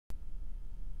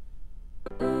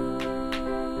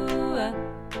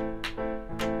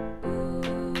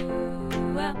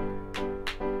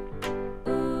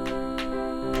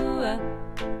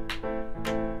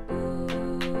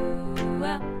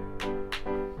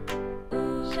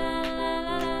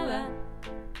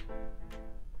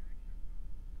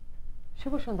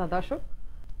শুভ সন্ধ্যা দর্শক।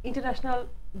 International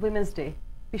women's day,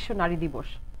 বিশ্ব নারী দিবস।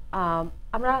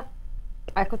 আমরা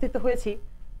একত্রিত হয়েছি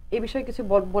এই বিষয়ে কিছু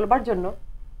বলবার জন্য।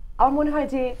 আমার মনে হয়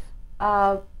যে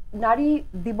নারী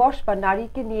দিবস বা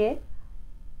নারীকে নিয়ে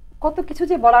কত কিছু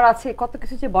যে বলার আছে, কত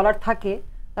কিছু যে বলার থাকে,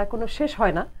 তার কোনো শেষ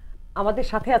হয় না। আমাদের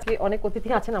সাথে আজকে অনেক অতিথি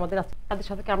আছেন, তাদের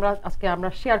সাথে আমরা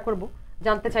শেয়ার করব,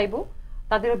 জানতে চাইবো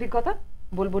তাদের অভিজ্ঞতা,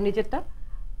 বলবো নিজেরটা।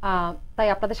 তাই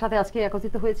আপনাদের সাথে আজকে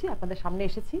একত্রিত হয়েছি, আপনাদের সামনে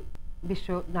এসেছি বিশ্ব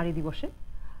নারী দিবসে।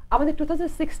 আমাদের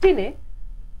 2016-এ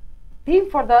theme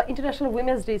for the international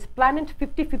women's day is planet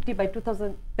 50-50 by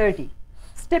 2030,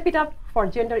 step it up for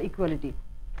gender equality.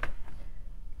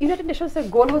 United নেশনসের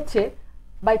গোল হচ্ছে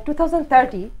বাই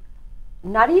 2030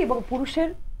 নারী এবং পুরুষের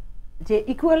যে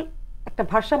ইকুয়াল একটা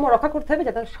ভারসাম্য রক্ষা করতে হবে,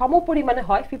 যাতে সম পরিমাণে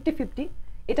হয় 50-50।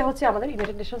 এটা হচ্ছে আমাদের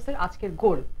ইউনাইটেড নেশনসের আজকের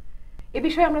গোল। এ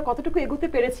বিষয়ে আমরা কতটুকু এগোতে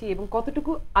পেরেছি এবং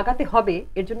কতটুকু আগাতে হবে,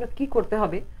 এর জন্য কি করতে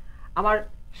হবে, আমার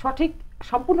সঠিক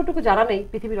সম্পূর্ণটুকু জানা নেই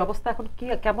পৃথিবীর অবস্থা এখন কি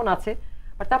কেমন আছে।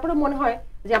 বাট তারপরে মনে হয়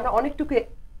যে আমরা অনেকটুকু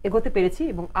এগোতে পেরেছি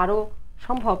এবং আরও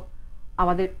সম্ভব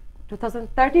আমাদের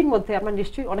 2030-র মধ্যে আমরা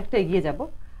নিশ্চয়ই অনেকটা এগিয়ে যাব।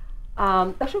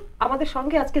 দর্শক, আমাদের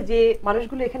সঙ্গে আজকে যে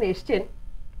মানুষগুলো এখানে এসছেন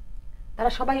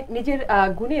তারা সবাই নিজের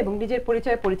গুণে এবং নিজের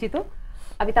পরিচয়ে পরিচিত।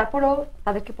 আমি তারপরেও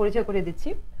তাদেরকে পরিচয় করে দিচ্ছি।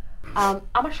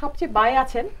 আমার সবচেয়ে বায়ে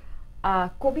আছেন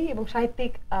কবি এবং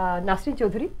সাহিত্যিক নাসরিন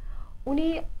চৌধুরী। উনি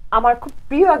আমার খুব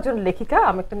প্রিয় একজন লেখিকা,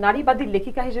 আমি একটা নারীবাদী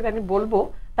লেখিকা হিসেবে আমি বলবো।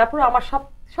 তারপরে আমার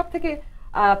সব থেকে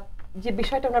যে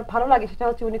বিষয়টা ওনার ভালো লাগে সেটা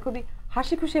হচ্ছে উনি খুবই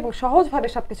হাসি খুশি এবং সহজভাবে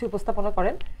সবকিছু উপস্থাপনা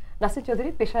করেন। নাসরিন চৌধুরী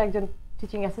পেশায় একজন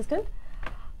টিচিং অ্যাসিস্ট্যান্ট।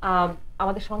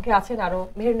 আমাদের সঙ্গে আছেন আরও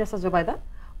মেহেরুন্নেসা জোবায়দা,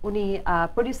 উনি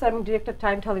প্রডিউসার এবং ডিরেক্টর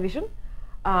টাইম টেলিভিশন।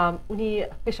 উনি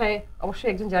পেশায় অবশ্যই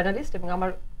একজন জার্নালিস্ট এবং আমার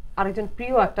আরেকজন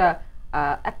প্রিয়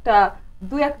একটা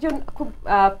দু একজন খুব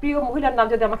প্রিয় মহিলার নাম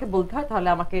যদি আমাকে বলতে হয় তাহলে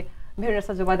আমাকে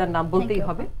মেহেরুন্নেসা জোবায়দার নাম বলতেই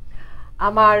হবে।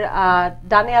 আমার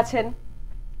ডানে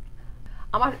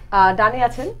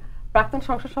আছেন প্রাক্তন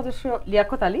সংসদ সদস্য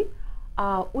লিয়াকত আলী।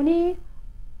 উনি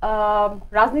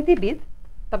রাজনীতিবিদ,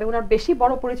 তবে ওনার বেশি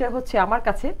বড় পরিচয় হচ্ছে আমার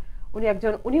কাছে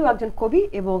উনিও একজন কবি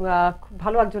এবং খুব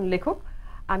ভালো একজন লেখক।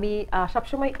 আমি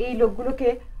সবসময় এই লোকগুলোকে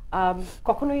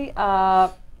কখনোই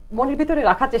মনের ভিতরে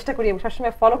রাখার চেষ্টা করি এবং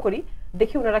সবসময় ফলো করি,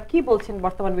 দেখি ওনারা কি বলছেন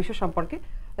বর্তমান বিশ্ব সম্পর্কে।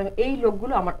 এই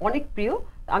লোকগুলো আমার অনেক প্রিয়।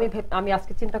 আমি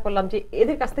আজকে চিন্তা করলাম যে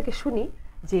এদের কাছ থেকে শুনি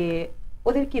যে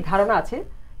ওদের কি ধারণা আছে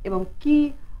এবং কি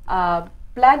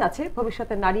প্ল্যান আছে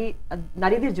ভবিষ্যতে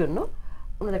নারীদের জন্য,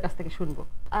 ওনাদের কাছ থেকে শুনবো।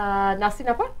 নাসরিন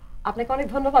আপা, আপনাকে অনেক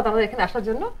ধন্যবাদ আমাদের এখানে আসার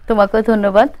জন্য। তোমাকেও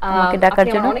ধন্যবাদ আমাকে ডাকার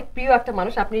জন্য। অনেক প্রিয় একটা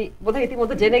মানুষ, আপনি বোধহয়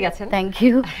ইতিমধ্যে জেনে গেছেন। Thank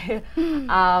you.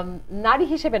 নারী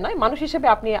হিসেবে নয়, মানুষ হিসেবে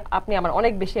আপনি আমার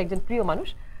অনেক বেশি একজন প্রিয় মানুষ।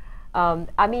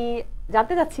 আমি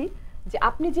জানতে চাচ্ছি যে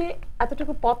আপনি যে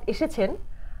এতটুকু পথ এসেছেন,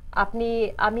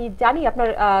 আমি জানি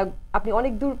আপনি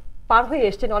অনেক দূর পার হয়ে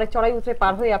এসেছেন, অনেক চড়াই উতরে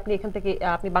পার হয়ে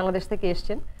আপনি বাংলাদেশ থেকে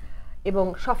এসেছেন এবং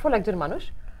সফল একজন মানুষ।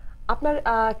 আপনার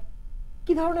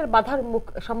কি ধরনের বাধার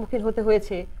সম্মুখীন হতে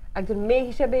হয়েছে একজন মেয়ে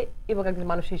হিসেবে এবং একজন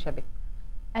মানুষ হিসেবে?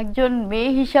 একজন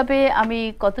মেয়ে হিসাবে আমি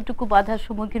কতটুকু বাধার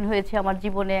সম্মুখীন হয়েছি আমার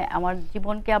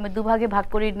জীবনকে আমি দুভাগে ভাগ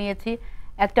করে নিয়েছি,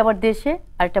 একটা আমার দেশে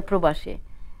আর একটা প্রবাসে।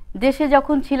 দেশে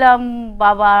যখন ছিলাম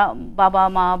বাবা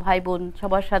মা ভাই বোন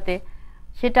সবার সাথে,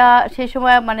 সেই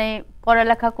সময় মানে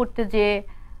পড়ালেখা করতে যে,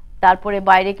 তারপরে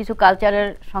বাইরে কিছু কালচারাল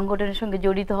সংগঠনের সঙ্গে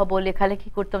জড়িত হব, লেখালেখি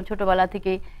করতাম ছোটবেলা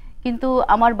থেকে। কিন্তু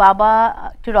আমার বাবা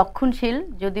একটু রক্ষণশীল,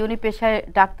 যদি উনি পেশায়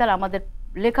ডাক্তার, আমাদের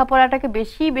লেখাপড়াটাকে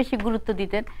বেশি বেশি গুরুত্ব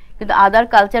দিতেন, কিন্তু আদার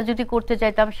কালচার যদি করতে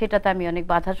চাইতাম সেটাতে আমি অনেক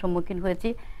বাধার সম্মুখীন হয়েছি।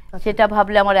 সেটা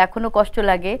ভাবলে আমার এখনো কষ্ট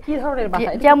লাগে।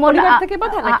 যেমন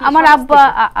আমার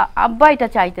আব্বা এটা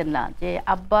চাইতেন না যে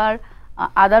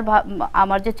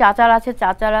আমার যে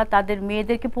চাচারা তাদের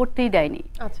মেয়েদেরকে পড়তেই দেয়নি।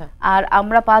 আর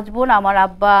আমরা 5 বোন, আমার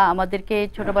আব্বা আমাদেরকে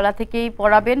ছোটবেলা থেকেই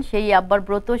পড়াবেন, সেই আব্বার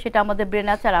ব্রত, সেটা আমাদের ব্রেন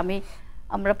আছে। আর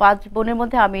আমরা 5 বোনের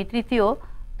মধ্যে আমি তৃতীয়।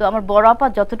 তো আমার বড় আপা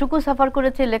যতটুকু সাফার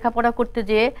করেছে লেখাপড়া করতে,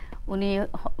 যে উনি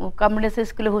কমিউনিটি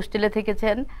স্কুলে হোস্টেলে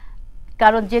থেকেছেন,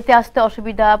 কারণ যেতে আসতে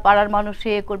অসুবিধা, পাড়ার মানুষ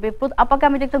করবে। আপাকে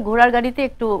আমি দেখতাম ঘোড়ার গাড়িতে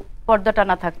একটু পর্দা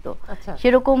টানা থাকতো,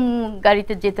 সেরকম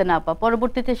গাড়িতে যেতে না আপা।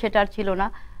 পরবর্তীতে সেটা আর ছিল না।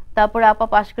 তারপরে আপা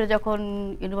পাশ করে যখন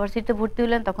ইউনিভার্সিটিতে ভর্তি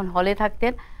হলেন তখন হলে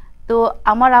থাকতেন। তো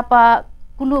আমার আপা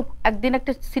একদিন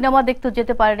একটা সিনেমা দেখতে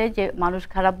যেতে পারে যে মানুষ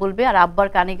খারাপ বলবে, আর আব্বার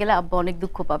কানে গেলে আব্বা অনেক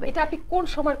দুঃখ পাবে। এটা আপনি কোন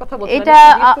সময়ের কথা বলছেন? এটা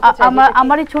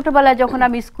আমারই ছোটবেলায় যখন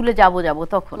আমি স্কুলে যাব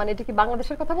তখন। মানে এটা কি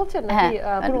বাংলাদেশের কথা বলছেন নাকি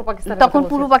পূর্ব পাকিস্তান? তখন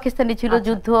পূর্ব পাকিস্তানি ছিল,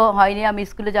 যুদ্ধ হয়নি, আমি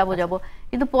স্কুলে যাব।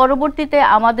 কিন্তু পরবর্তীতে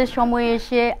আমাদের সময়ে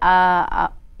এসে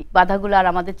বাধাগুলো আর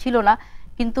আমাদের ছিল না।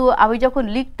 কিন্তু আমি যখন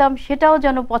লিখতাম সেটাও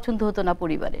যেন পছন্দ হতো না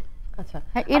পরিবারে। আচ্ছা,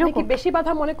 এরকম বেশি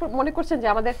বাধা মনে করছেন যে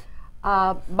আমাদের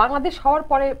বাংলাদেশ হওয়ার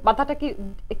পরে বাধাটা কি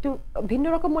একটু ভিন্ন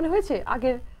রকম মনে হয়েছে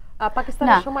আগের না,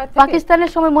 পাকিস্তানের সময় থেকে?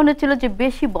 পাকিস্তানের সময় মনে ছিল যে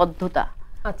বেশি বদ্ধতা,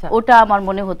 আচ্ছা ওটা আমার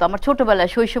মনে হতো আমার ছোটবেলায়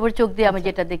শৈশবের চোখ দিয়ে আমি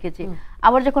যেটা দেখেছি।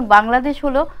 আবার যখন বাংলাদেশ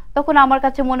হলো তখন আমার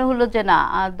কাছে মনে হলো যে না,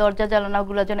 দরজা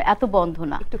জানালাগুলো যেন এত বন্ধ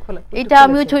না। একটু খোলা, এটা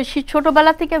আমি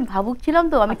ছোটবেলা থেকে আমি ভাবুক ছিলাম,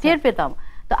 তো আমি টের পেতাম।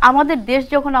 তো আমাদের দেশ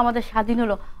যখন আমাদের স্বাধীন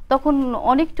হলো তখন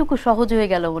অনেকটুকু সহজ হয়ে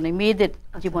গেল মানে মেয়েদের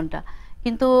জীবনটা।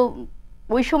 কিন্তু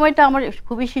ওই সময়টা আমার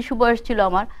খুবই শিশু বয়স ছিল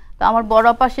আমার। তো আমার বড়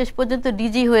আপা শেষ পর্যন্ত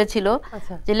ডিজি হয়েছিল,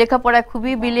 যে লেখাপড়ায়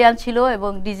খুবই ব্রিলিয়ান্ট ছিল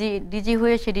এবং ডিজি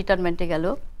হয়ে সে রিটায়ারমেন্টে গেল।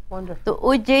 তো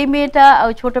ওই যেই মেয়েটা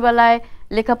ওই ছোটবেলায়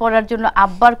লেখাপড়ার জন্য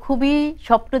আব্বার খুবই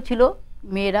স্বপ্ন ছিল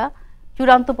মেয়েরা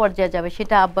চূড়ান্ত পর্যায়ে যাবে,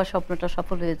 সেটা আব্বার স্বপ্নটা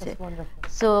সফল হয়েছে।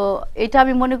 সো এটা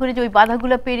আমি মনে করি যে ওই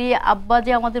বাধাগুলো পেরিয়ে আব্বা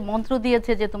যে আমাদের মন্ত্র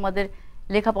দিয়েছে যে তোমাদের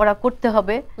লেখাপড়া করতে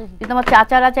হবে, কিন্তু আমার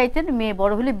চাচারা চাইতেন মেয়ে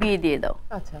বড় হলে বিয়ে দিয়ে দাও।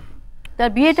 আচ্ছা, তার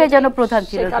বিয়েটাই যেন প্রধান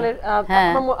ছিল।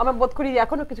 হ্যাঁ, আমরা বোধ করি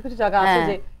এখনো কিছু কিছু জায়গা আছে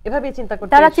যে এভাবেই চিন্তা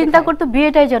করতে, তারা চিন্তা করতো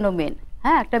বিয়েটাই যেন মেন।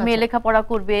 হ্যাঁ, একটা মেয়ে লেখাপড়া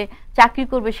করবে, চাকরি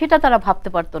করবে, সেটা তারা ভাবতে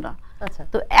পারতো না।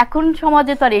 তো এখন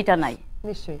সমাজে তো আর এটা নাই।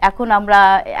 এখন আমরা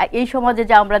এই সমাজে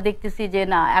যা আমরা দেখতেছি যে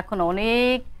না, এখন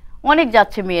অনেক অনেক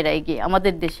যাচ্ছে মেয়েরা এগিয়ে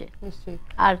আমাদের দেশে।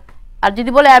 আর আর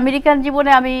যদি বলে আমেরিকান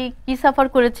জীবনে আমি কি সাফার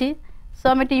করেছি, সো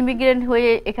আমি একটা ইমিগ্রেন্ট হয়ে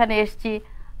এখানে এসেছি।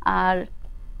 আর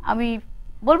আমি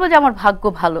বলবো যে আমার ভাগ্য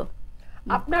ভালো।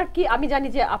 আপনার কি, আমি জানি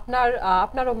যে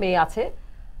আপনারও মেয়ে আছে,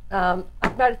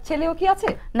 আপনার ছেলেও কি আছে?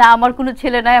 না, আমার কোনো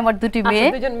ছেলে নাই, আমার দুটি মেয়ে।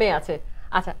 দুজন মেয়ে আছে।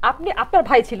 আচ্ছা, আপনার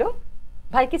ভাই ছিল?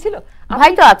 ভাই কি ছিল?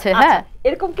 ভাই তো আছে। হ্যাঁ,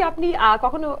 এরকম কি আপনি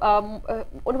কখনো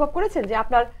অনুভব করেছেন যে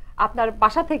আপনার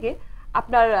বাসা থেকে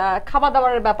আপনার খাওয়া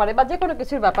দাওয়ার ব্যাপারে বা যে কোনো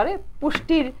কিছুর ব্যাপারে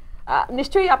পুষ্টির,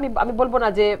 নিশ্চয়ই আমি বলবো না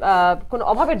যে কোনো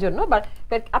অভাবের জন্য, বাট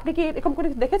আপনি কি এরকম করে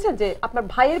দেখেছেন যে আপনার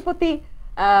ভাইয়ের প্রতি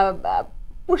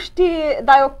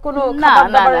পুষ্টিদায়ক কোনো খাবার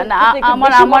দাবার?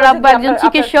 আমার আব্বা একজন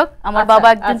চিকিৎসক, আমার বাবা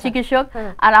একজন চিকিৎসক,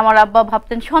 আর আমার আব্বা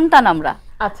ভাবতেন সন্তান আমরা।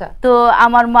 আচ্ছা, তো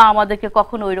আমার মা আমাদেরকে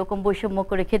কখনো ওই রকম বৈষম্য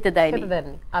করে খেতে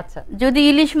দেয়নি। আচ্ছা, যদি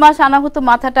ইলিশ মাছ আনা হতো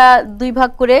মাথাটা দুই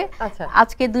ভাগ করে,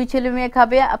 আজকে দুই ছেলে মেয়ে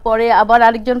খাবে, পরে আবার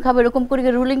আরেকজন খাবে, এরকম করে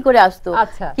রুলিং করে আসতো।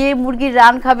 কে মুরগির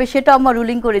রান খাবে সেটা আমার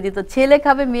রুলিং করে দিত, ছেলে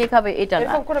খাবে মেয়ে খাবে এটা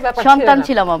না, সন্তান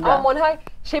ছিলাম আমরা। মনে হয়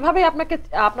সেভাবে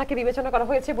আপনাকে বিবেচনা করা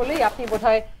হয়েছে বলেই আপনি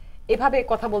বোধহয় এভাবে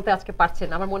কথা বলতে আজকে পারছেন।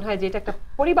 আমার মনে হয় যে এটা একটা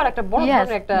পরিবার, একটা বড়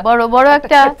ধরনের একটা বড়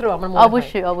একটা ক্ষেত্র। আমার মনে হয়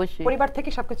অবশ্যই পরিবার থেকে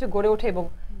সবকিছু গড়ে ওঠে এবং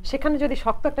সেখানে যদি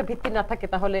শক্ত একটা ভিত্তি না থাকে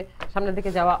তাহলে সামনের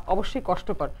দিকে যাওয়া অবশ্যই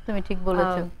কষ্টকর। তুমি ঠিক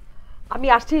বলেছো। আমি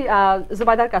আসছি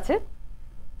জুবাইদার কাছে।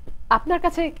 আপনার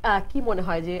কাছে কি মনে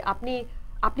হয় যে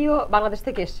আপনিও বাংলাদেশ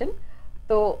থেকে এসেছেন,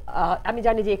 তো আমি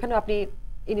জানি যে এখানেও আপনি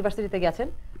ইউনিভার্সিটিতে গেছেন,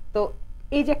 তো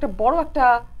এই যে একটা বড়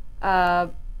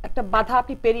একটা বাধা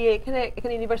আপনি পেরিয়ে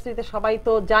এখানে ইউনিভার্সিটিতে সবাই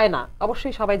তো যায় না,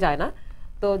 অবশ্যই সবাই যায় না।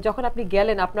 তো যখন আপনি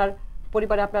গেলেন, আপনার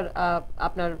পরিবারে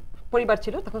আপনার পরিবার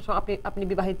ছিল, তখন আপনি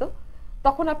বিবাহিত,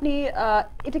 তখন আপনি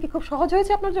এটা কি খুব সহজ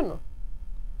হয়েছে আপনার জন্য?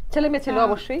 ছেলে মেয়ে ছিল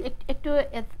অবশ্যই। একটু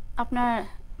আপনার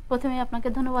প্রথমে আপনাকে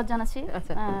ধন্যবাদ জানাচ্ছি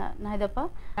নাহিদ আপা,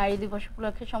 নারী দিবস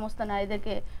উপলক্ষে সমস্ত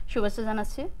নারীদেরকে শুভেচ্ছা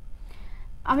জানাচ্ছি।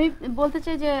 আমি বলতে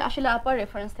চাই যে আসলে আপার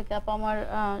রেফারেন্স থেকে, আপা আমার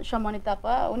সম্মানিত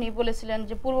আপা, উনি বলেছিলেন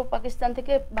যে পূর্ব পাকিস্তান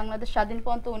থেকে বাংলাদেশ স্বাধীন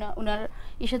পর্যন্ত উনার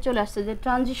ইসে চলে আসছে যে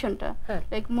ট্রানজিশনটা,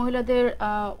 লাইক মহিলাদের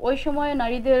ওই সময়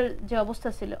নারীদের যে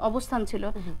অবস্থান ছিল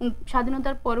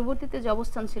স্বাধীনতার পরবর্তীতে যে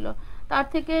অবস্থান ছিল, তার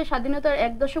থেকে স্বাধীনতার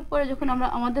 1 দশক পরে যখন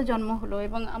আমাদের জন্ম হলো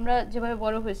এবং আমরা যেভাবে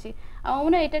বড় হয়েছি, আমার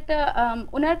মনে হয় এটা একটা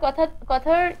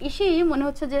কথার ইসেই মনে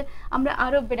হচ্ছে যে আমরা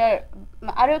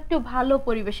আরো একটু ভালো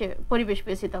পরিবেশ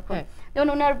পেয়েছি তখন। যেমন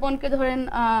ওনার বোনকে ধরেন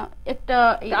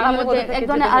এক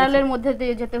ধরনের আড়ালের মধ্যে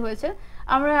দিয়ে যেতে হয়েছে।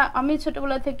 আমি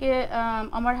ছোটবেলা থেকে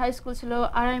আমার হাই স্কুল ছিল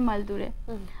 2.5 মাইল দূরে,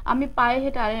 আমি পায়ে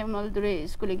হেঁটে 2.5 মাইল দূরে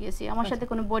স্কুলে গিয়েছি, আমার সাথে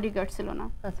কোনো বডিগার্ড ছিল না।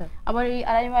 আবার এই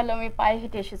 2.5 মাইল আমি পায়ে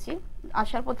হেঁটে এসেছি,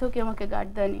 আসার পথেও কেউ আমাকে গার্ড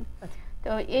দেয়নি।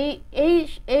 তো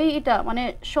এইটা মানে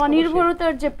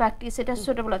স্বনির্ভরতার যে প্র্যাকটিস, এটা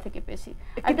ছোটবেলা থেকে পেয়েছি।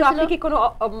 কিন্তু আপনি কি কোনো,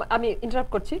 আমি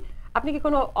ইন্টারাপ্ট করছি, আপনি কি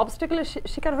কোনো অবস্টাকেলের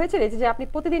শিকার হয়েছেন যে আপনি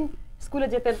প্রতিদিন স্কুলে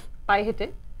যেতেন, পায়ে হেঁটে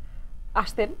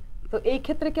আসতেন, তো এই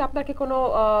ক্ষেত্রে কি আপনাকে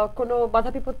কোনো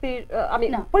বাধা বিপত্তির, আমি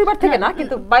পরিবার থেকে না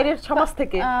কিন্তু বাইরের সমাজ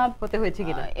থেকে হতে হয়েছে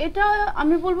কিনা? এটা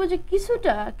আমি বলবো যে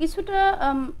কিছুটা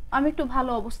আমি একটু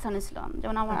ভালো অবস্থানে ছিলাম।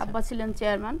 যেমন আমার আব্বা ছিলেন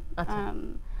চেয়ারম্যান,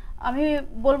 আমি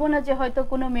বলবো না যে হয়তো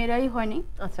কোনো মেয়েরাই হয়নি,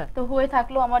 তো হয়ে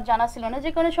থাকলেও আমার জানা ছিল না। যে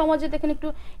কারণে সমাজে দেখেন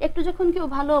একটু যখন কেউ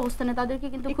ভালো অবস্থানে, তাদেরকে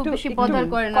কিন্তু খুব বেশি বদার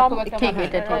করে না।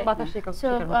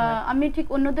 আমি ঠিক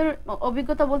অন্যদের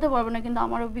অভিজ্ঞতা বলতে পারবো না, কিন্তু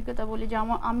আমার অভিজ্ঞতা বলি যে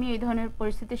আমি এই ধরনের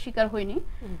পরিস্থিতির শিকার হইনি।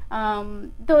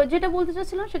 তো যেটা বলতে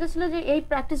চাচ্ছিলাম সেটা ছিল যে এই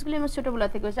প্র্যাকটিসগুলি আমার ছোটবেলা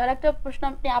থেকে হয়েছে। আর একটা প্রশ্ন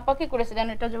আপনি আপাকে করেছিলেন,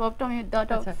 এটা জবাবটা আমি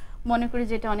দেওয়াটা মনে করি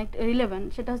যে এটা অনেক রিলেভেন্ট।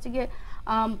 সেটা হচ্ছে গিয়ে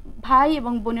ভাই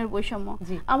এবং বোনের বৈষম্য।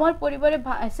 জি। আমার পরিবারে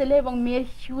ছেলে এবং মেয়ের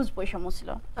হিউজ বৈষম্য ছিল,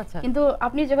 আচ্ছা কিন্তু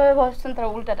আপনি যেভাবে বলছেন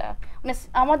তার উল্টাটা, মানে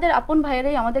আমাদের আপন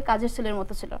ভাইয়েরাই আমাদের কাজের ছেলের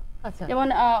মতো ছিল। আচ্ছা যেমন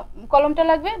কলমটা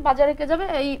লাগবে, বাজারে কে যাবে,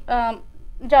 এই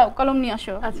যাও কলম নিয়ে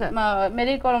আসো, আচ্ছা।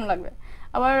 মেরির কলম লাগবে।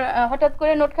 আবার হঠাৎ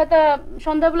করে নোট খাতা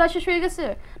সন্ধ্যাবেলা শেষ হয়ে গেছে,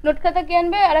 নোট খাতা কে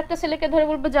আনবে, আর একটা ছেলেকে ধরে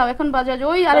বলবে যাও এখন বাজার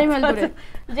ওই 2.5 মাইল দূরে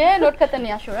যে নোট খাতা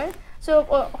নিয়ে আসো, রাইট? সো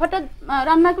হঠাৎ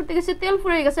রান্না করতে গেছে, তেল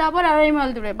ফুরিয়ে গেছে, আবার 2.5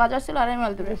 মাইল দূরে বাজার ছিল, 2.5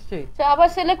 মাইল দূরে। নিশ্চয়ই। সো আবার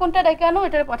ছেলে কোনটা ডেকে আনো,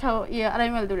 এটা পাঠাও 2.5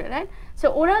 মাইল দূরে, রাইট? সো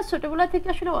ওরা ছোটবেলা থেকে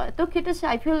আসলে এত খেটেছে,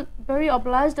 I feel very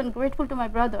obliged and grateful to my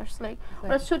brothers. Like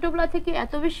ওরা ছোটবেলা থেকে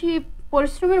এত বেশি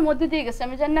পরিশ্রমের মধ্যে দিয়ে গেছে,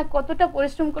 আমি জানি না কতটা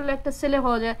পরিশ্রম করলে একটা ছেলে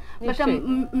হওয়া যায়, একটা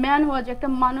ম্যান হওয়া যায়, একটা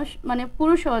মানুষ মানে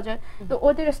পুরুষ হওয়া যায়। তো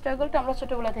ওদের স্ট্রাগলটা আমরা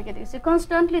ছোটবেলা থেকে দেখেছি,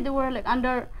 constantly they were like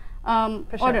under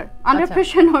order, under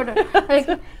pressure order,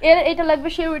 এর এটা লাগবে,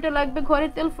 সে ওইটা লাগবে, ঘরে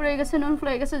তেল ফুরিয়ে গেছে, নুন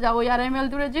ফুরিয়ে গেছে, যাও ওই 2.5 মাইল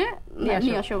দূরে যে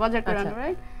নিয়ে আসো বাজার করে আনো,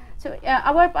 রাইট? সো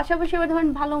আবার পাশাপাশি আবার ধরেন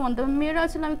ভালো মন্দ, মেয়েরা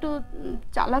ছিলাম একটু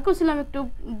চালাকও ছিলাম, একটু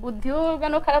বুদ্ধিও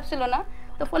জ্ঞানও খারাপ ছিল না,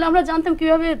 তো ফলে আমরা জানতাম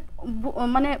কিভাবে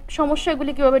মানে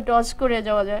সমস্যাগুলি কিভাবে ডজ করে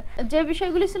যাওয়া যায়। যে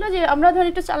বিষয়গুলি ছিল যে আমরা ধরেন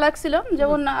একটু চালাক ছিলাম,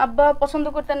 যেমন আব্বা পছন্দ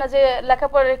করতেন না যে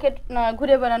লেখাপড়া রেখে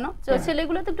ঘুরে বেড়ানো, তো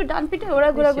ছেলেগুলো তো একটু ডান পিঠে ওরা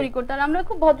ঘোরাঘুরি করতো, আর আমরা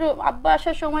খুব ভদ্র। আব্বা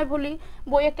আসার সময় বলি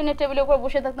বই একটা নিয়ে টেবিলের উপর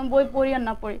বসে থাকতাম, বই পড়ি আর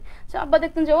না পড়ি। তো আব্বা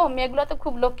দেখতেন যে ও মেয়েগুলো তো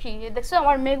খুব লক্ষ্মী, দেখছো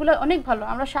আমার মেয়েগুলো অনেক ভালো,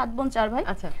 আমরা 7 বোন 4 ভাই।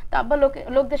 তো আব্বা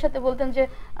লোকদের সাথে বলতেন যে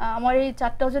আমার এই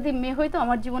 4টাও যদি মেয়ে হইতো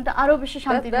আমার জীবনটা আরো বেশি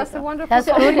শান্তি হতো।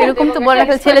 এরকম তো বলা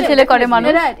ছেলে ছেলে করে মানুষ।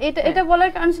 এটা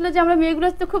বলার কারণ ছিল যে আমরা মেয়েগুলো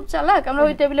তো খুব চালাক, আমরা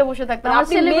ওই টেবিলে বসে থাকতাম। আর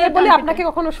ছেলে বলে আপনাকে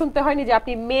কখনো শুনতে হয়নি যে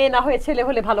আপনি মেয়ে না হয়ে ছেলে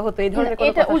হলে ভালো হতো, এই ধরনের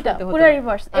কোনো কথা শুনতে হতো? পুরো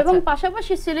রিভার্স। এবং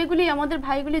পাশাপাশি ছেলেগুলি আমাদের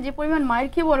ভাইগুলি যে পরিমাণ মায়ের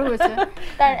খেয়ে বড় হয়েছে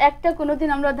তার একটা কোনোদিন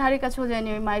আমরা ধারে কাছেও যাইনি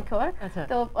ওই মায়ের খাওয়ার।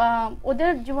 তো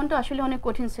ওদের জীবনটা আসলে অনেক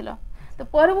কঠিন ছিল। তো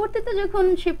পরবর্তীতে যখন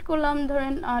শিফট করলাম,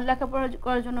 ধরেন লেখাপড়া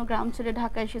করার জন্য গ্রাম ছেড়ে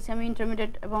ঢাকা এসেছি, আমি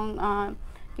ইন্টারমিডিয়েট এবং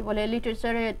কি বলে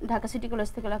লিটারেচারে ঢাকা সিটি কলেজ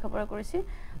থেকে লেখাপড়া করেছি।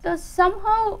 তো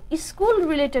সামহাউ স্কুল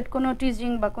রিলেটেড কোনো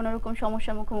টিচিং বা কোনো রকম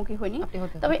সমস্যার মুখোমুখি হইনি।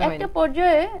 তবে একটা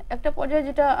পর্যায়ে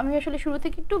যেটা আমি আসলে শুরু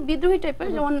থেকে একটু বিদ্রোহী টাইপের,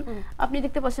 যেমন আপনি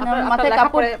দেখতে পাচ্ছেন আমার মাথায়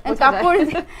কাপড়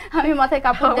আমি মাথায়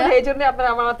কাপড় দেই, এইজন্য আপনারা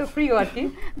আমার মত ফ্রি আর কি।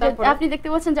 আপনি দেখতে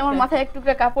পাচ্ছেন যে আমার মাথায় এক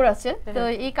টুকরা কাপড় আছে। তো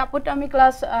এই কাপড়টা আমি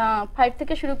ক্লাস 5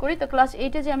 থেকে শুরু করি। তো ক্লাস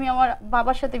 8 এ যে আমি আমার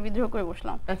বাবার সাথে বিদ্রোহ করে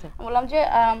বসলাম, বললাম যে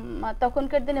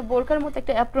তখনকার দিনে বোরকার মতো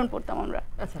একটা অ্যাপ্রন পরতাম আমরা,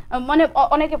 মানে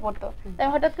অনেকে পড়তো। তাই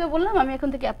হঠাৎ করে বললাম আমি এখন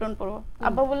থেকে অ্যাপ্রন পরবো।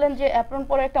 আব্বা বললেন যে অ্যাপ্রন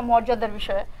পরা একটা মর্যাদার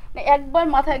বিষয়, একবার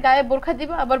মাথায় গায়ে বোরখা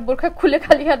দিবা, আবার বোরখা খুলে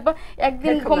খালি হাঁটবা,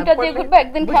 একদিন ঘোমটা দিয়ে ঘুরবা,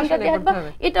 একদিন খামটা দিয়ে হাঁটবা,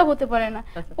 এটা হতে পারে না।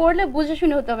 পড়লে বুঝে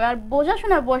শুনে হতে হবে। আর বোঝা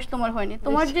শোনার বয়স তোমার হয়নি।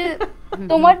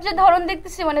 তোমার যে ধরন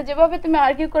দেখতেছি, মানে যেভাবে তুমি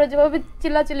আর্গিউ করে, যেভাবে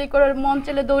চিল্লাচিল্লি করে, মন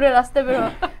চেলে দৌড়ে রাস্তায় বেরো,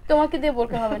 তোমাকে দিয়ে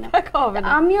বোরখা হবে না।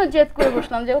 আমিও জেদ করে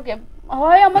বসলাম যে ওকে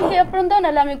হয় আমাকে অ্যাপ্রন দাও,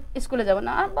 নাহলে আমি স্কুলে যাবো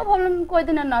না। আব্বা ভাবলাম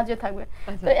কয়দিন আর না যে থাকবে।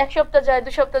 তো 1 সপ্তাহ যায়,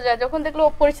 2 সপ্তাহ যায়, যখন দেখলো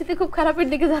পরিস্থিতি খুব খারাপের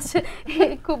দিকে যাচ্ছে,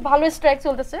 খুব ভালো স্ট্রাইক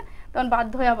চলতেছে, তখন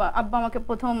বাধ্য হয়ে আব্বা আমাকে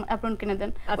প্রথম অ্যাপ্রন কিনে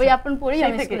দেন। ওই অ্যাপ্রন পরেই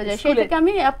আমি স্কুলে যাই। সেই থেকে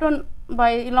আমি অ্যাপ্রন বা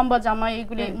লম্বা জামা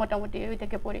এগুলি মোটামুটি ওই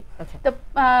থেকে পড়ি। তো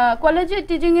কলেজে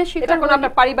টিচিং এর শিক্ষা কোনো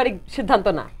আপনার পারিবারিক সিদ্ধান্ত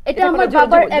না, এটা আমার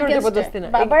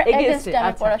বাবার এগেইনস্টে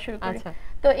আমি পড়া শুরু করি।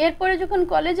 তো এরপরে যখন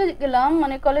কলেজে গেলাম,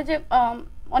 মানে কলেজে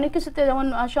অনেক কিছুতে, যেমন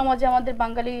সমাজে আমাদের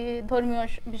বাঙালি ধর্মীয়,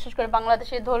 বিশেষ করে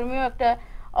বাংলাদেশে ধর্মীয় একটা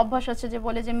অভ্যাস আছে যে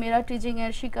বলে যে মেয়েরা টিচিং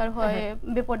এর শিকার হয়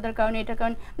বেপরদার কারণে, এটার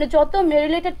কারণে, মানে যত মেয়ে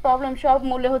রিলেটেড প্রবলেম সব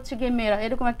মূলে হচ্ছে গিয়ে মেয়েরা,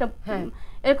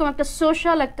 এরকম একটা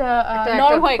সোশ্যাল একটা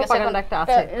নরম হয়ে গেছে,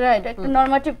 রাইট, একটা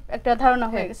নরমাটিভ একটা ধারণা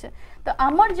হয়ে গেছে। তো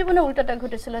আমার জীবনে উল্টাটা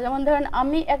ঘটেছিল। যেমন ধরেন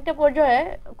আমি একটা পর্যায়ে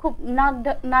খুব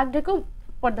নাক ঢেকেও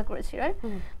পর্দা করেছি, রাইট?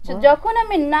 যখন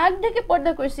আমি নাক ঢেকে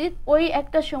পর্দা করেছি, ওই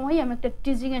একটা সময় আমি একটা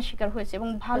টিজিং এর শিকার হয়েছি, এবং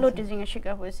ভালো টিজিং এর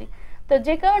শিকার হয়েছি। তো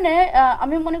যে কারণে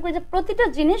আমি মনে করি যে প্রতিটা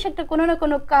জিনিস একটা কোনো না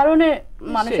কোনো কারণে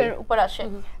মানুষের উপর আসে।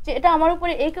 যে এটা আমার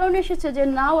উপরে এই কারণে এসেছে যে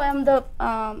now I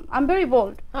am very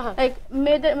bold. Like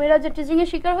মেয়েরা যে টিজিং এর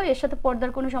শিকার হয়, এর সাথে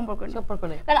পর্দার কোনো সম্পর্ক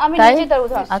নেই, কারণ আমি নিজে তার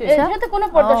উদাহরণ, এর সাথে কোনো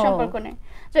পর্দার সম্পর্ক নেই।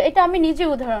 তো এটা আমি নিজে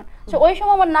উদাহরণ। তো ওই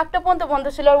সময় আমার নাকটা পর্যন্ত বন্ধ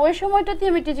ছিল, আর ওই সময়টাতে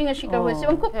আমি টিজিং এর শিকার হয়েছি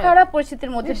এবং খুব খারাপ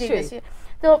পরিস্থিতির মধ্যে দিয়ে গেছি।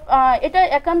 তো এটা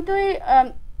একান্তই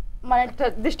মানে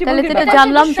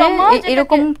জানলাম যে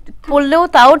এরকম পড়লেও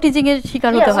তাও টিচিং এর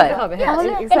শিকার হতে হয়।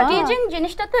 টিচিং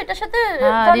জিনিসটা তো এটার সাথে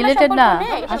রিলেটেড না,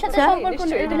 আচ্ছা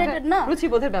রিলেটেড না,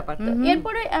 রুচিবোধের ব্যাপার।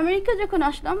 এরপরে আমেরিকা যখন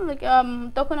আসলাম,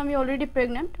 তখন আমি অলরেডি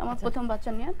প্রেগন্যান্ট, আমার প্রথম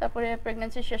বাচ্চা নিয়ে। তারপরে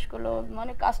প্রেগন্যান্সি শেষ করলো,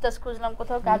 মানে কাজ খুঁজলাম,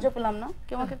 কোথাও কাজও পেলাম না,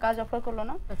 কেউ আমাকে কাজ অফার করলো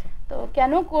না। তো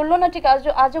কেন করলো না ঠিক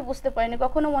আজও বুঝতে পারিনি।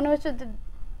 কখনো মনে হয়েছে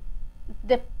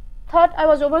thought I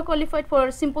was overqualified for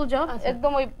a simple job,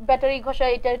 একদম ওই ব্যাটারি ঘষা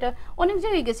এটা অনেক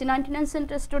জায়গায় গেছি, 99 সেন্ট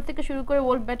স্টোর থেকে শুরু করে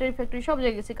ওল্ড ব্যাটারি ফ্যাক্টরি সব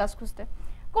জায়গায় গেছি কাজ খুঁজতে।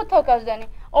 কোথাও কাজ দেয়নি।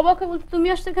 অবাক হয়ে বলতো তুমি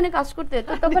আসছো এখানে কাজ করতে।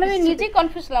 তো তখন আমি নিজেই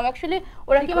কনফিউজ ছিলাম অ্যাকচুয়ালি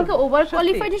ওরা কি আমাকে ওভার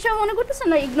কোয়ালিফাইড হিসেবে মনে করতেছে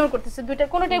না ইগনোর করতেছে, দুইটা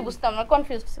কোনোটাই বুঝতাম না,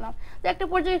 কনফিউজ ছিলাম। তো একটা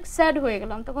পর্যায়ে স্যাড হয়ে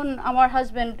গেলাম। তখন আমার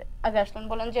হাজবেন্ড আগে আসলেন,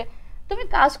 বলেন যে তুমি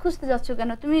কাজ খুঁজতে যাচ্ছ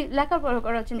কেন, তুমি লেখাপড়া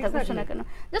করার চিন্তা করছো না কেন,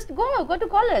 জাস্ট গো টু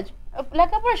কলেজ,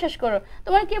 লেখাপড়া শেষ করো,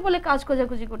 তোমার কে বলে কাজ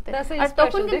খোঁজাখুঁজি করতে। আর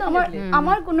তখন কিন্তু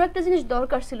আমার কোনো একটা জিনিস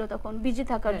দরকার ছিল তখন বিজি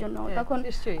থাকার জন্য। তখন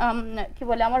কি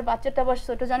বলে আমার বাচ্চাটা আবার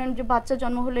ছোট, জানেন যে বাচ্চা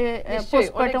জন্ম হলে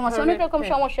পোস্টপার্টাম আছে, অনেক রকম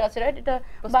সমস্যা আছে, রাইট? এটা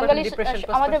বাঙালি,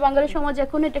 আমাদের বাঙালি সমাজ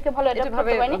এখন এটাকে ভালো অ্যাডাপ্ট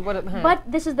করতে পারেনি, but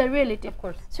this is the reality.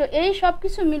 So এই সব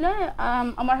কিছু মিলে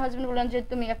আমার হাজবেন্ড বললেন যে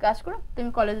তুমি এক কাজ করো, তুমি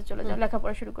কলেজে চলে যাও,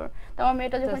 লেখাপড়া শুরু করো। তো আমার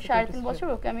মেয়েটা যখন 3.5 বছর,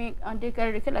 ওকে আমি ডে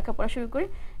কেয়ারে রেখে লেখাপড়া শুরু করি।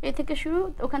 এই থেকে শুরু,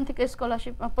 ওখান থেকে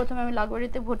স্কলারশিপ। প্রথমে আমি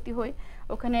লাগোয়ারিতে ভর্তি হই,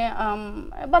 ওখানে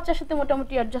বাচ্চার সাথে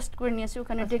মোটামুটি অ্যাডজাস্ট করে নিয়েছি,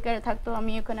 ওখানে ডে কেয়ারে থাকতো।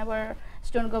 আমি ওখানে আবার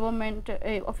স্টুডেন্ট গভর্নমেন্ট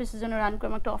এই অফিসের জন্য রান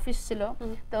করতাম, একটা অফিস ছিল,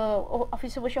 তো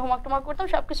অফিসে বসে হোমওয়ার্ক টোমওয়ার্ক করতাম,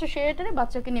 সবকিছু সেরে টেরে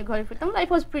বাচ্চাকে নিয়ে ঘরে ফিরতাম। Life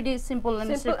was pretty simple.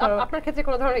 আপনার ক্ষেত্রে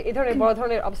কোনো ধরনের এই ধরনের বড়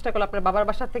ধরনের অবস্টাকল আপনার বাবার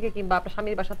বাসা থেকে কিংবা আপনার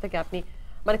স্বামীর বাসা থেকে আপনি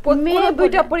মানে কোন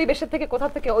দুইটা পরিবেশের থেকে কোথা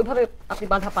থেকে ওইভাবে আপনি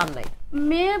বাধা পান নাই?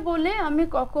 মেয়ে বলে আমি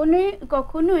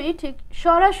কখনোই ঠিক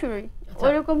সরাসরি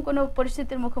ওইরকম কোনো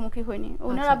পরিস্থিতির মুখোমুখি হইনি।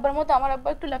 ওনার আব্বার মতো আমার আব্বা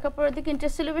একটু লেখাপড়ার দিকে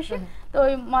ইন্টারেস্ট ছিল বেশি, তো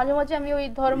ওই মাঝে মাঝে আমি ওই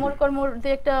ধর্মকর্মর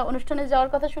দিয়ে একটা অনুষ্ঠানে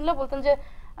যাওয়ার কথা শুনলে বলতেন যে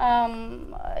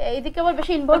এইদিকে আবার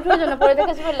বেশি ইনভলভ হয়ে যাবে, পরে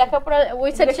দেখা যাবে লেখাপড়া ওই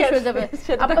সাইড শেষ হয়ে যাবে।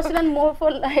 আব্বা ছিলেন মোর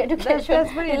for education,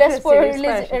 less for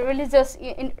religious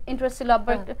interest ছিল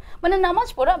আব্বার একটু, মানে নামাজ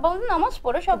পড়া, বলতেন নামাজ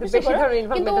পড়ো সব কিছু করো,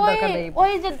 কিন্তু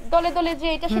ওই যে দলে দলে যে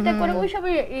এটা সেটা করে ওই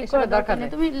সবই করার দরকার নেই,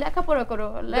 তুমি লেখাপড়া করো।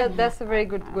 That's a very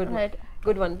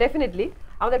good one. Definitely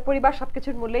আমাদের পরিবার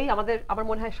সবকিছুর মূলেই আমার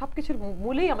মনে হয় সবকিছুর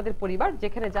মূলেই আমাদের পরিবার,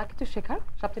 যেখানে যা কিছু শেখার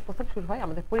সবচেয়ে প্রথম শুরু হয়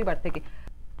আমাদের পরিবার থেকে।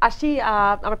 আসি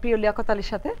আমার প্রিয় লিয়াকত আলীর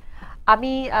সাথে।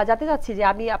 আমি জানতে চাচ্ছি যে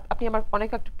আপনি আমার অনেক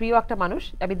একটা প্রিয় একটা মানুষ।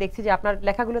 আমি দেখছি যে আপনার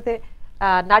লেখাগুলোতে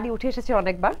নারী উঠে এসেছে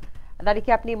অনেকবার,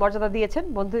 নারীকে আপনি মর্যাদা দিয়েছেন,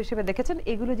 বন্ধু হিসেবে দেখেছেন,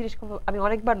 এইগুলো জিনিস আমি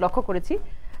অনেকবার লক্ষ্য করেছি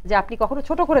যে আপনি কখনো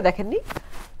ছোট করে দেখেননি।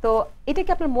 তো এটা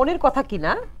কি আপনার মনের কথা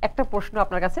কিনা, একটা প্রশ্ন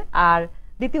আপনার কাছে। আর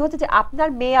দ্বিতীয় হচ্ছে যে আপনার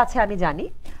মেয়ে আছে, আমি জানি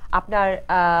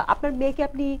আপনার মেয়েকে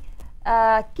আপনি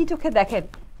কি চোখে দেখেন?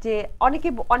 যে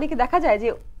অনেকে দেখা যায় যে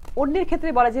অন্যের ক্ষেত্রে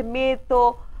বলে যে মেয়ে তো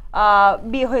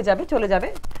বিয়ে হয়ে যাবে, চলে যাবে,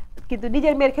 কিন্তু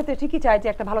নিজের মেয়ের ক্ষেত্রে ঠিকই চায় যে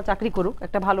একটা ভালো চাকরি করুক,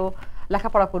 একটা ভালো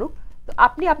লেখাপড়া করুক। তো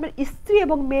আপনি আপনার স্ত্রী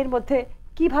এবং মেয়ের মধ্যে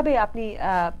কিভাবে আপনি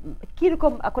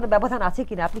কিরকম কোনো ব্যবধান আছে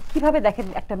কিনা, আপনি কিভাবে দেখেন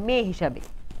একটা মেয়ে হিসাবে?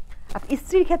 আপনি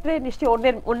স্ত্রীর ক্ষেত্রে নিশ্চয়ই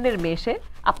অন্যের মেয়ে, সে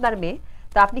আপনার মেয়ে,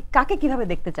 তো আপনি কাকে কিভাবে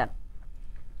দেখতে চান?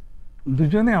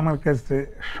 দুজনে আমার কাছে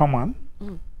সমান।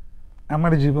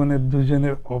 আমার জীবনের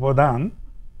দুজনের অবদান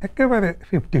একেবারে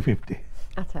 50-50।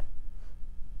 আচ্ছা,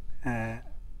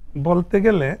 বলতে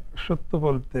গেলে সত্য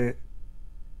বলতে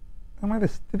আমার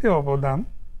স্ত্রীর অবদান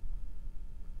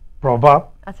প্রভাব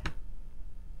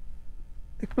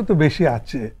একটু তো বেশি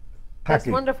আছে।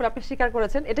 আপনি স্বীকার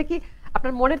করেছেন, এটা কি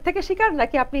আপনার মনের থেকে স্বীকার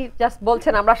নাকি আপনি জাস্ট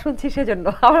বলছেন আমরা শুনছি সেজন্য?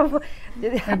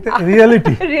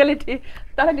 রিয়েলিটি।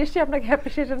 তাহলে নিশ্চয়ই আপনাকে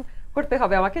অ্যাপ্রিসিয়েশন করতে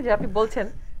হবে আমাকে যে আপনি বলছেন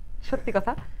সত্যি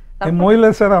কথা। মহিলা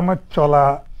স্যার আমার চলা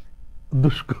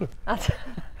দুষ্কর। আচ্ছা,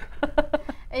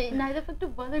 এই নাইদা একটু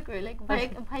বলে কই, লাইক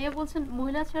ভাইয়া বলছেন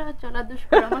মহিলা ছাড়া চলা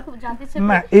দুষ্কর, আমার খুব জানতে চাই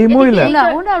না এই মহিলা না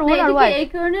ওনার ওয়াইফ এই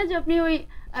কারণে যে আপনি ওই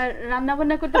রান্না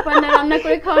বান্না করতে পারেন না, রান্না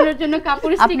করে খাওয়ানোর জন্য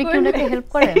কাপড় ইস্ত্রি করে আপনি কি হেল্প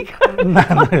করেন? না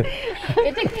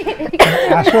এটা কি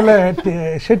আসলে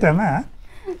সেটা না,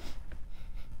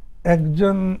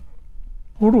 একজন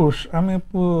পুরুষ আমি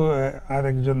আর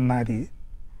একজন নারী,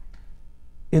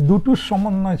 এই দুটোর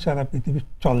সমন্বয় ছাড়া পৃথিবী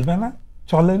চলবে না,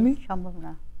 চলেনি, সম্ভব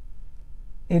না।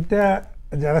 এটা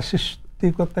যারা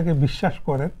সৃষ্টিকর্তাকে বিশ্বাস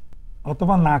করেন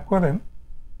অথবা না করেন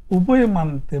উভয়ে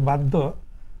মানতে বাধ্য,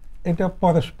 এটা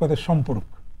পরস্পরের সম্পর্ক।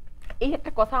 এই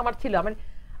একটা কথা আমার ছিল, আমি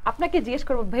আপনাকে জিজ্ঞেস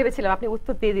করবো ভেবেছিলাম, আপনি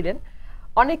উত্তর দিয়ে দিলেন।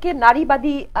 অনেকে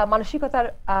নারীবাদী মানসিকতার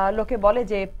লোকে বলে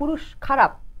যে পুরুষ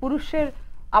খারাপ, পুরুষের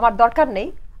আমার দরকার নেই,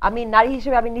 আমি নারী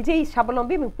হিসেবে আমি নিজেই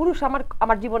স্বাবলম্বী এবং পুরুষ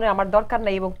আমার জীবনে আমার দরকার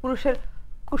নেই এবং পুরুষের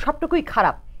সবটুকুই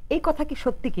খারাপ। এই কথা কি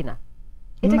সত্যি কিনা?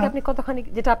 এটা কি আপনি কতখানি,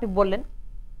 যেটা আপনি বললেন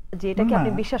যে এটা কি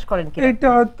আপনি বিশ্বাস করেন কিনা? এটা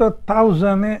হয়তো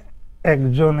 1000-এ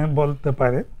একজনে বলতে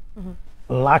পারে,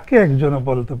 লাখে একজনে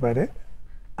বলতে পারে।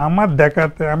 আমার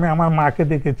দেখাতে আমি আমার মাকে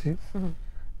দেখেছি,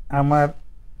 আমার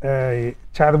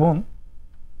 4 বোন,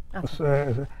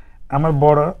 আমার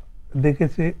বড়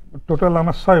দেখেছি, টোটাল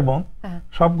আমার 6 বোন,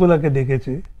 সবগুলাকে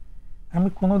দেখেছি। আমি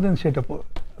কোনোদিন সেটা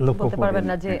লক্ষ্য করতে পারবেন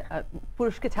না যে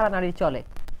পুরুষকে ছাড়া নারী চলে,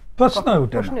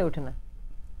 প্রশ্নই ওঠে না।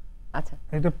 আচ্ছা,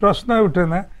 এটা প্রশ্নই ওঠে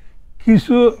না।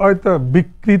 কিছু হয়তো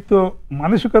বিকৃত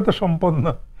মানসিকতা সম্পন্ন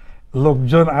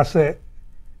লোকজন আছে,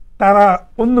 তারা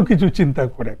অন্য কিছু চিন্তা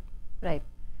করে। রাইট।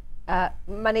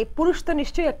 মানে পুরুষ তো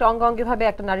নিশ্চয়ই একটা অঙ্গাঙ্গি ভাবে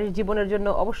একটা নারীর জীবনের জন্য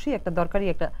অবশ্যই একটা দরকারি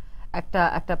একটা একটা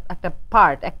একটা একটা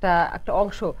পার্ট, একটা একটা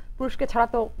অংশ। পুরুষকে ছাড়া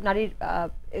তো নারীর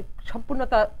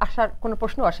সম্পূর্ণতা আসার কোনো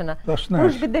প্রশ্ন আসে না।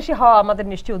 পুরুষ বিদ্বেষী হওয়া আমাদের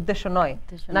নিশ্চয়ই উদ্দেশ্য নয়,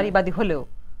 নারীবাদী হলেও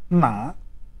না,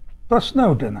 প্রশ্ন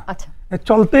ওঠে না। আচ্ছা,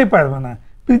 চলতেই পারবে না,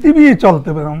 পৃথিবী চলতে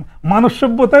পারে, মানব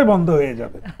সভ্যতাই বন্ধ হয়ে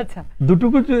যাবে। আচ্ছা,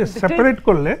 দুটুকু সেপারেট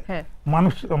করলে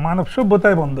মানব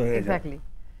সভ্যতাই বন্ধ হয়ে যাবে। Exactly,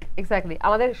 exactly.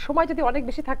 আমাদের সময় যদি অনেক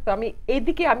বেশি থাকতো, আমি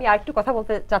এইদিকে আমি আরেকটু কথা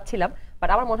বলতে চাচ্ছিলাম,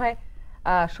 বাট আমার মনে হয়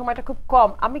সময়টা খুব কম।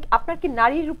 আমি আপনার কি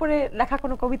নারীর উপরে লেখা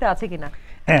কোনো কবিতা আছে কিনা?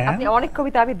 আপনি অনেক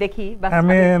কবিতা আমি দেখি।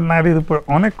 আমি নারীর উপর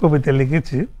অনেক কবিতা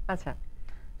লিখেছি। আচ্ছা,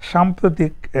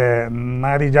 সাম্প্রতিক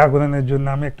নারী জাগরণের জন্য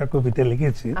আমি একটা কবিতা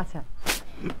লিখেছি। আচ্ছা,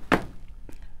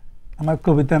 আমার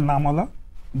কবিতার নাম হলো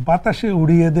বাতাসে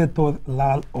উড়িয়ে দে তোর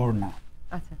লাল ওড়না।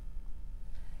 আচ্ছা,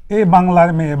 এই বাংলার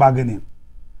মেয়ে বাগিনী,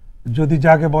 যদি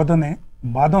জাগে বদনে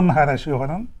বাদন হারা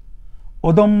শিহরণ,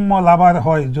 অদম্য লাভার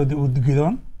হয় যদি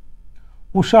উদ্গীরণ,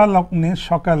 উষা লগ্নে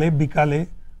সকালে বিকালে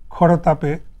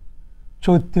খরতাপে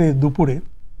চৈত্রে দুপুরে,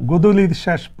 গোধূলির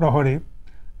শেষ প্রহরে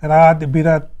রাত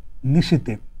বিরাত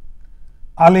নিশীতে,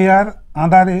 আলিয়ার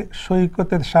আঁধারে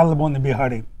সৈকতের শালবন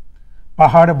বিহারে,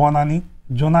 পাহাড় বনানি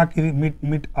জোনাকির মিট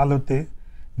মিট আলোতে,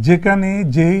 যেখানে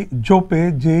যেই জোপে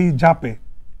যেই জাপে,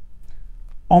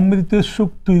 অমৃতের সুখ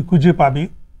তুই খুঁজে পাবি,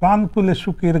 প্রাণ খুলে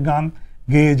সুখের গান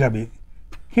গেয়ে যাবে।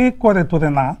 কে করে তোরে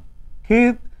না, কে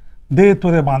দে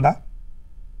তোরে বাঁধা,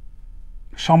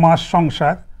 সমাজ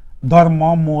সংসার ধর্ম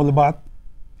মৌলবাদ,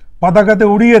 পতাকাতে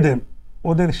উড়িয়ে দে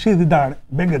ওদের শিরদাঁড়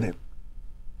ভেঙে দে।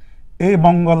 এই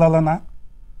বঙ্গলালনা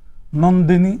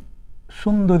নন্দিনী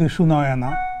সুন্দরী সুনয়না,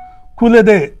 খুলে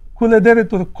দে রে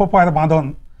তোর খোপার বাঁধন,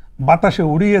 বাতাসে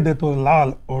উড়িয়ে দে তোর লাল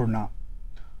ওড়না।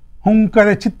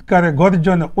 হুঙ্কারে চিৎকারে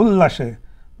গর্জনে উল্লাসে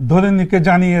ধরণীকে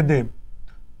জানিয়ে দে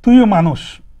তুইও মানুষ,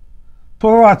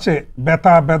 তোরও আছে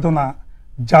ব্যথা বেদনা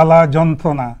জ্বালা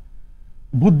যন্ত্রণা,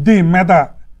 বুদ্ধি মেধা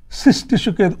সৃষ্টি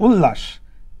সুখের উল্লাস,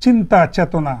 চিন্তা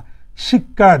চেতনা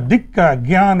শিক্ষা দীক্ষা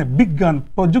জ্ঞান বিজ্ঞান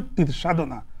প্রযুক্তির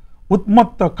সাধনা,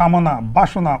 উন্মত্ত কামনা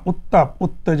বাসনা উত্তাপ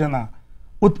উত্তেজনা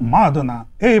উন্মাদনা।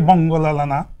 এই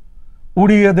বঙ্গলালনা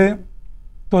উড়িয়ে দে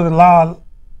তোর লাল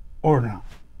ওড়না।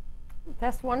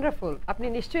 That's wonderful. আপনি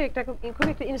নিশ্চয়ই একটা খুব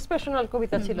একটা ইন্সপিরেশনাল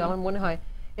কবিতা ছিল আমার মনে হয়।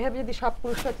 এভাবে যদি সব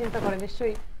পুরুষরা চিন্তা করে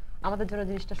নিশ্চয়ই আমাদের জন্য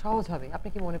জিনিসটা সহজ হবে। আপনি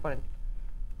কি মনে করেন?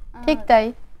 ঠিক তাই,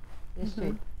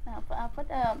 নিশ্চয়ই।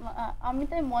 আমি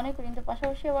তাই মনে করি, কিন্তু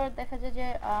পাশাপাশি আবার দেখা যায় যে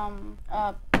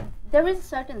there is a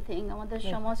certain thing আমাদের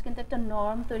সমাজ কিন্তু একটা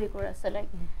নরম তৈরি করে আছে, লাইক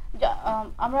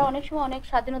আমরা অনেক সময় অনেক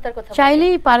স্বাধীনতার কথা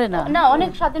চাইলেই পারে না,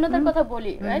 অনেক স্বাধীনতার কথা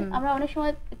বলি, রাইট? আমরা অনেক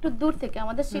সময় একটু দূর থেকে,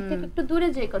 আমাদের সিট থেকে একটু দূরে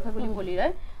যে কথাগুলি বলি,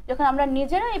 রাইট? যখন আমরা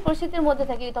নিজেরা এই পরিস্থিতির মধ্যে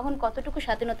থাকি তখন কতটুকু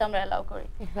স্বাধীনতা আমরা অ্যালাউ করি,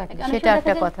 সেটা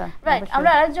একটা কথা, রাইট?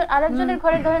 আমরা আরেকজনের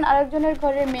ঘরে, ধরেন আরেকজনের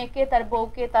ঘরের মেয়েকে, তার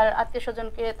বউকে, তার আত্মীয়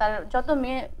স্বজনকে, তার যত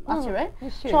মেয়ে আছে, রাইট,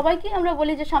 সবাইকে আমরা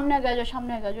বলি যে সামনে আগে যাও,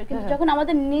 সামনে আগে যাও। কিন্তু যখন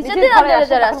আমাদের নিজেদের আন্ডারে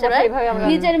যারা আছে, রাইট,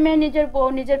 নিজের মেয়ে, নিজের বউ,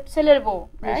 নিজের ছেলের বউ,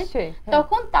 রাইট,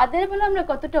 তখন তাদের বেলা আমরা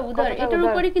কতটা উদার, এটার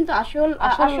উপরে কিন্তু আসল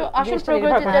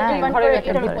প্রগতিটা ডিপেন্ড করে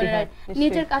এটার উপরে, রাইট?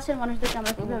 নিজের কাছের মানুষদেরকে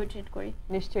আমরা কিভাবে ট্রিট করি।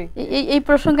 নিশ্চয়ই। এই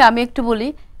প্রসঙ্গে আমি একটু বলি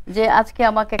যে আজকে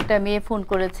আমাকে একটা মেয়ে ফোন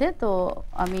করেছে, তো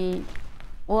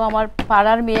ও আমার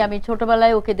পাড়ার মেয়ে, আমি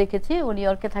ছোটবেলায় ওকে দেখেছি, ও নিউ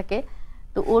ইয়র্কে থাকে,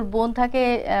 তো ওর বোন থাকে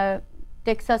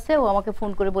টেক্সাসে। ও আমাকে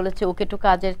ফোন করে বলেছে ওকে একটু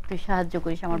কাজের তুই সাহায্য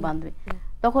করিস, আমার বান্ধবী।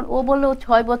 তখন ও বললো ও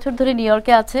 6 বছর ধরে নিউ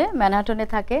ইয়র্কে আছে, ম্যানহাটনে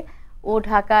থাকে। ও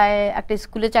ঢাকায় একটা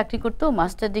স্কুলে চাকরি করতো,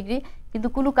 মাস্টার ডিগ্রি, কিন্তু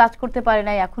কোনো কাজ করতে পারে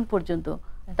নাই এখন পর্যন্ত।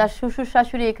 তার শ্বশুর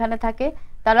শাশুড়ি এখানে থাকে,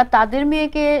 তারা তাদের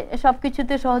মেয়েকে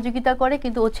সবকিছুতে সহযোগিতা করে,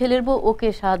 কিন্তু ও ছেলের বউ ওকে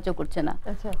সাহায্য করছে না।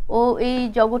 ও এই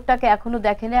জগৎটাকে এখনো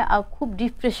দেখে না, আর খুব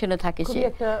ডিপ্রেশনে থাকে সে।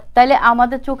 তাইলে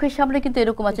আমাদের চোখের সামনে কিন্তু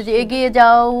এরকম আছে যে এগিয়ে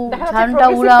যাও, ঝান্ডা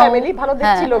উড়াও,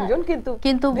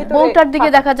 কিন্তু বউটার দিকে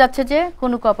দেখা যাচ্ছে যে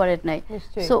কোনো কোঅপারেট নাই।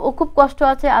 সো ও খুব কষ্ট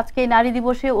আছে। আজকে নারী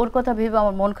দিবসে ওর কথা ভেবে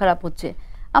আমার মন খারাপ হচ্ছে।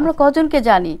 আমরা কজনকে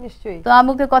জানি, তো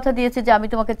আমাকে কথা দিয়েছে যে আমি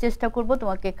তোমাকে চেষ্টা করব,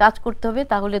 তোমাকে কাজ করতে হবে,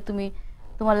 তাহলে তুমি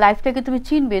তোমার লাইফটাকে তুমি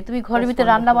চিনবে। তুমি ঘরের ভিতরে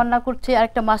রান্না বান্না করছে, আর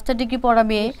একটা মাস্টার ডিগ্রি পড়া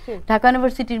মেয়ে, ঢাকা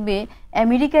ইউনিভার্সিটির মেয়ে,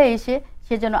 আমেরিকায় এসে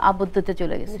সে যেন আবদ্ধতে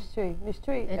চলে গেছে। নিশ্চয়ই,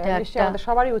 নিশ্চয়ই, নিশ্চয়ই আমাদের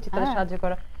সবারই উচিত তাদের সাহায্য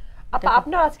করা। আপা,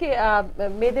 আপনার আজকে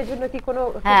মেয়েদের জন্য কি কোনো?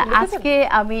 হ্যাঁ, আজকে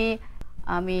আমি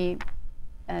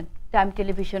টাইম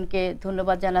টেলিভিশনকে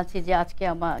ধন্যবাদ জানাচ্ছি যে আজকে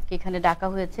আমাকে এখানে ডাকা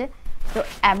হয়েছে। তো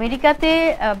আমেরিকাতে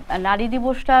নারী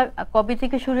দিবসটা কবে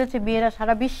থেকে শুরু হয়েছে, মেয়েরা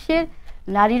সারা বিশ্বের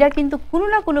নারীরা কিন্তু কোনো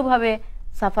না কোনোভাবে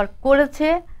সাফার করেছে,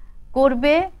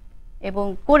 করবে এবং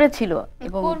করেছিল,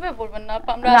 এবং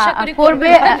করবে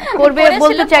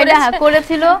বলতে চাই না,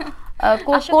 করেছিল।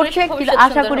 করছে, কিন্তু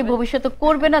আশা করি ভবিষ্যতে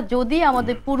করবে না যদি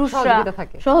আমাদের পুরুষরা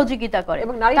সহযোগিতা করে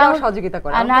এবং নারীরাও সহযোগিতা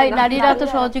করে। নারীরা তো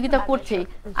সহযোগিতা করছে,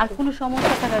 আর কোনো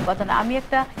সমস্যা থাকার কথা না। আমি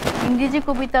একটা ইংরেজি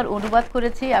কবিতার অনুবাদ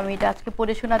করেছি, আমি এটা আজকে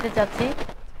পড়ে শোনাতে চাচ্ছি।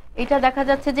 এটা দেখা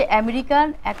যাচ্ছে যে আমেরিকান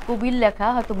এক কবির লেখা,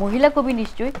 হয়তো মহিলা কবি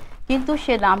নিশ্চয়ই, কিন্তু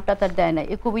সে নামটা তার দেয় না।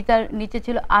 এই কবিতার নিচে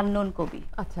ছিল আননোন কবি।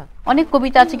 আচ্ছা, অনেক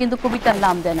কবিতা আছে কিন্তু কবিতার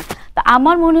নাম দেয় না। তা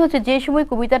আমার মনে হচ্ছে যে সময়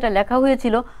কবিতাটা লেখা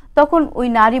হয়েছিল তখন ওই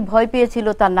নারী ভয় পেয়েছিল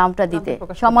তার নামটা দিতে,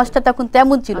 সমাজটা তখন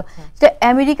তেমন ছিল।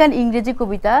 আমেরিকান ইংরেজি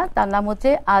কবিতা, তার নাম হচ্ছে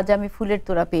আজ আমি ফুলের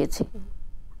তোড়া পেয়েছি।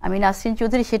 আমি নাসরিন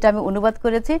চৌধুরী, সেটা আমি অনুবাদ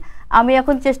করেছি। আমি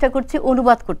এখন চেষ্টা করছি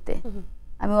অনুবাদ করতে।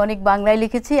 আমি অনেক বাংলায়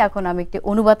লিখেছি, এখন আমি একটি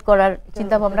অনুবাদ করার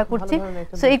চিন্তা ভাবনা করছি।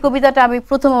 তো এই কবিতাটা আমি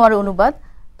প্রথম আমার অনুবাদ।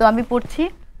 তো আমি পড়ছি,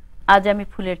 আজ আমি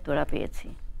ফুলের তোড়া পেয়েছি,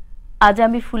 আজ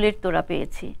আমি ফুলের তোড়া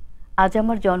পেয়েছি, আজ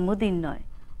আমার জন্মদিন নয়,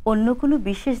 অন্য কোনো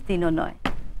বিশেষ দিনও নয়।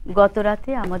 গত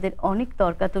রাতে আমাদের অনেক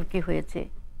তর্কাতর্কি হয়েছে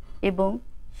এবং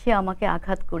সে আমাকে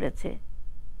আঘাত করেছে,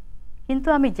 কিন্তু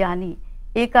আমি জানি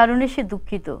এ কারণে সে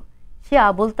দুঃখিত। সে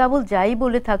আবোল তাবোল যাই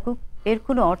বলে থাকুক, এর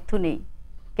কোনো অর্থ নেই,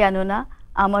 কেননা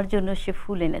আমার জন্য সে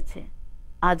ফুল এনেছে।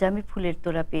 আজ আমি ফুলের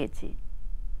তোড়া পেয়েছি।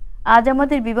 আজ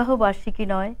আমাদের বিবাহ বার্ষিকী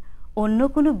নয়, অন্য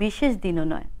কোনো বিশেষ দিনও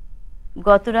নয়।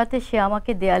 গত রাতে সে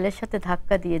আমাকে দেয়ালের সাথে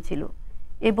ধাক্কা দিয়েছিল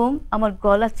এবং আমার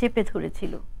গলা চেপে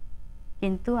ধরেছিল,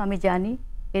 কিন্তু আমি জানি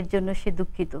এর জন্য সে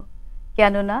দুঃখিত,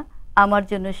 কেননা আমার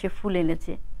জন্য সে ফুল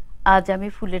এনেছে। আজ আমি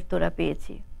ফুলের তোড়া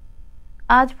পেয়েছি।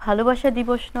 আজ ভালোবাসা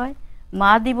দিবস নয়,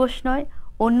 মা দিবস নয়,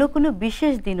 অন্য কোনো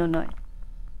বিশেষ দিনও নয়।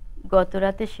 গত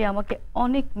রাতে সে আমাকে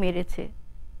অনেক মেরেছে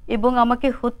এবং আমাকে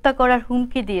হত্যা করার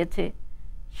হুমকি দিয়েছে।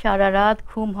 সারা রাত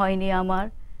ঘুম হয়নি আমার।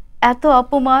 এত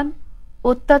অপমান,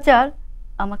 অত্যাচার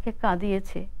আমাকে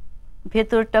কাঁদিয়েছে।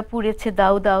 ভেতরটা পুড়েছে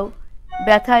দাউ দাউ,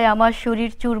 ব্যথায় আমার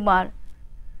শরীর চুরমার।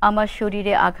 আমার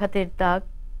শরীরে আঘাতের দাগ,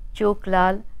 চোখ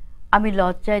লাল। আমি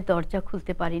লজ্জায় দরজা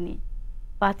খুলতে পারিনি,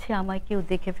 পাছে আমায় কেউ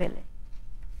দেখে ফেলে।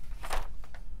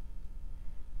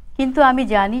 কিন্তু আমি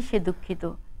জানি সে দুঃখিত,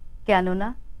 কেননা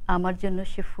আমার জন্য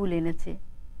সে ফুল এনেছে।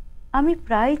 আমি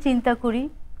প্রায় চিন্তা করি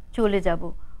চলে যাব,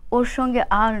 ওর সঙ্গে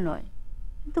আর নয়।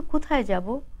 কিন্তু কোথায় যাব?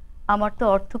 আমার তো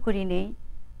অর্থকড়ি নেই।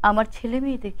 আমার ছেলে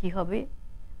মেয়েদের কী হবে?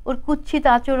 ওর কুৎসিত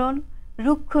আচরণ,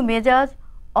 রুক্ষ মেজাজ,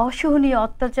 অসহনীয়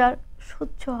অত্যাচার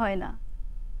সহ্য হয় না।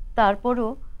 তারপরও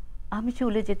আমি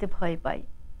চলে যেতে ভয় পাই,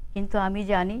 কিন্তু আমি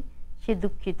জানি সে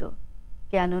দুঃখিত,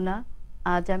 কেননা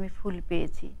আজ আমি ফুল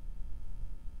পেয়েছি।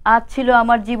 আজ ছিল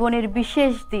আমার জীবনের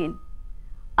বিশেষ দিন।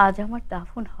 আজ আমার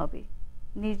দাফন হবে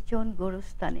নির্জন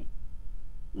গোরস্থানে।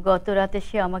 গত রাতে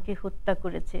সে আমাকে হত্যা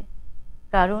করেছে,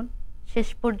 কারণ শেষ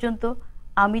পর্যন্ত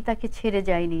আমি তাকে ছেড়ে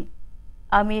যাইনি।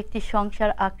 আমি একটি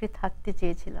সংসার আঁকড়ে থাকতে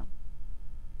চেয়েছিলাম।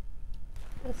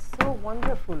 So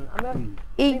wonderful.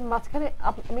 আমি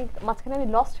মাঝখানে আমি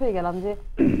লস্ট হয়ে গেলাম যে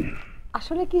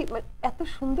আসলে কি এত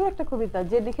সুন্দর একটা কবিতা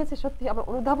যে লিখেছে, সত্যি আমার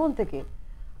অনুধাবন থেকে।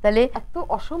 তাহলে এত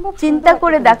অসম্ভব চিন্তা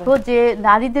করে দেখো যে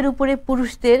নারীদের উপরে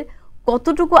পুরুষদের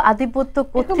কতটুকু আধিপত্য,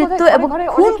 কর্তৃত্ব এবং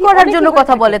খুন করার জন্য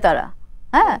কথা বলে তারা।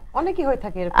 হ্যাঁ, অনেকই হয়ে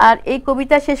থাকে। আর এই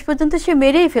কবিতা শেষ পর্যন্ত সে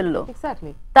মেরেই ফেললো।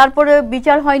 এক্স্যাক্টলি। তারপরে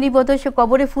বিচার হয়নি, বোধহয় সে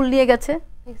কবরে ফুল নিয়ে গেছে।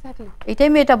 এক্স্যাক্টলি, এটাই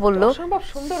মেয়েটা বললো। অসম্ভব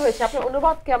সুন্দর হয়েছে। আপনার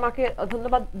অনুবাদকে আমাকে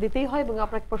ধন্যবাদ দিতেই হয় এবং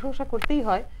আপনাকে প্রশংসা করতেই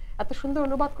হয়। এত সুন্দর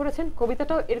অনুবাদ করেছেন।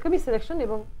 কবিতাটাও এরকমই সিলেকশন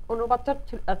এবং অনুবাদটা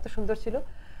এত সুন্দর ছিল।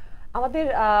 আমাদের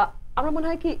আমরা মনে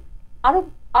হয় কি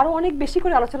আরো অনেক বেশি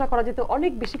করে আলোচনা করা যেত,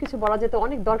 অনেক বেশি কিছু বলা যেত,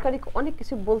 অনেক দরকারি অনেক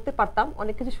কিছু বলতে পারতাম,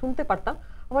 অনেক কিছু শুনতে পারতাম।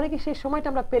 মানে কি সেই সময়টা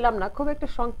আমরা পেলাম না। খুব একটা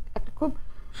খুব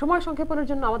সময় সংক্ষেপণের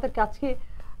জন্য আমাদেরকে আজকে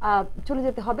চলে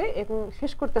যেতে হবে এবং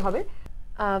শেষ করতে হবে।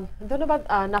 ধন্যবাদ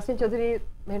নাসরিন চৌধুরী,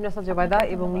 মেহরুন্নেসা জুবাইদা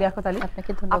এবং লিয়াকত আলী,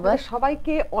 আপনাকে ধন্যবাদ।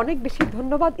 সবাইকে অনেক বেশি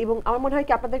ধন্যবাদ। এবং আমার মনে হয়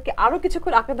কি আপনাদেরকে আরো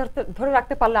কিছুক্ষণ আঁকড়ে ধরে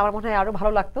রাখতে পারলে আমার মনে হয় আরো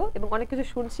ভালো লাগতো। এবং অনেক কিছু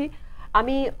শুনছি,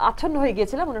 আমি আচ্ছন্ন হয়ে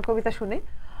গিয়েছিলাম ওনার কবিতা শুনে,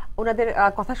 ওনাদের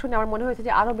কথা শুনে আমার মনে হয়েছে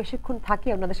যে আরো বেশিক্ষণ থাকি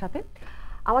ওনাদের সাথে।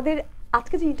 আমাদের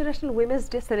আজকে যে ইন্টারন্যাশনাল উইমেন্স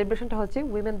ডে সেলিব্রেশনটা হচ্ছে,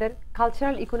 উইমেনদের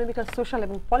কালচারাল, ইকোনমিক্যাল, সোশ্যাল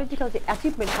এবং পলিটিক্যাল যে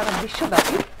অ্যাচিভমেন্ট সারা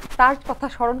বিশ্বব্যাপী, তার কথা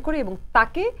স্মরণ করে এবং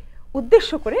তাকে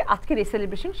উদ্দেশ্য করে আজকের এই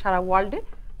সেলিব্রেশন সারা ওয়ার্ল্ডে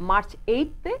মার্চ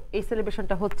 8-তে এই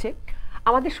সেলিব্রেশনটা হচ্ছে।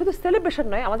 আমাদের শুধু সেলিব্রেশন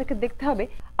নয়, আমাদেরকে দেখতে হবে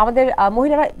আমাদের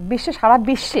মহিলারা সারা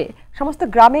বিশ্বে সমস্ত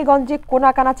গ্রামে গঞ্জে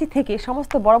কোনাকানাচি থেকে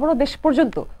সমস্ত বড় বড় দেশ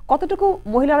পর্যন্ত কতটুকু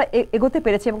মহিলারা এগোতে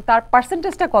পেরেছে এবং তার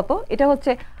পার্সেন্টেজটা কত, এটা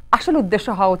হচ্ছে আসল উদ্দেশ্য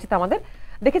হওয়া উচিত আমাদের।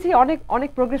 দেখেছি অনেক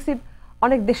প্রোগ্রেসিভ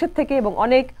অনেক দেশের থেকে এবং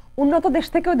অনেক উন্নত দেশ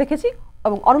থেকেও দেখেছি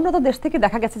এবং অনুন্নত দেশ থেকে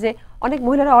দেখা গেছে যে অনেক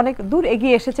মহিলারা অনেক দূর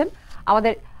এগিয়ে এসেছেন।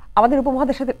 আমাদের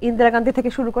উপমহাদেশের সাথে ইন্দিরা গান্ধী থেকে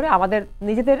শুরু করে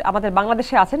আমাদের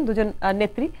বাংলাদেশে আছেন দুজন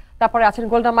নেত্রী, তারপরে আছেন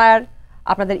গোল্ডা মায়ার,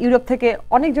 আপনাদের ইউরোপ থেকে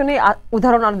অনেকজনই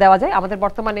উদাহরণ দেওয়া যায়। আমাদের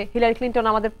বর্তমানে হিলারি ক্লিন্টন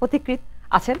আমাদের পথিকৃৎ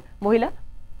আছেন মহিলা।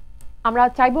 আমরা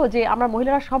চাইবো যে আমরা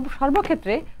মহিলারা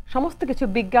সর্বক্ষেত্রে সমস্ত কিছু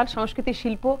বিজ্ঞান, সংস্কৃতি,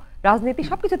 শিল্প, রাজনীতি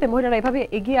সবকিছুতে মহিলারা এভাবে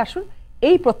এগিয়ে আসুন,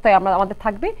 এই প্রত্যয় আমাদের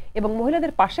থাকবে এবং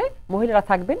মহিলাদের পাশে মহিলারা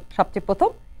থাকবেন সবচেয়ে প্রথম,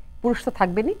 পুরুষ তো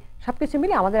থাকবেনই। সবকিছু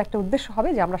মিলে আমাদের একটা উদ্দেশ্য হবে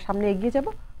যে আমরা সামনে এগিয়ে যাব,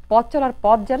 পথ চলার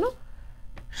পথ যেন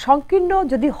সংকীর্ণ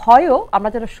যদি হয়ও আমরা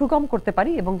যেন সুগম করতে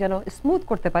পারি এবং যেন স্মুথ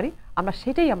করতে পারি, আমরা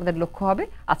সেটাই আমাদের লক্ষ্য হবে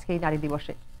আজকে এই নারী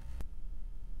দিবসে।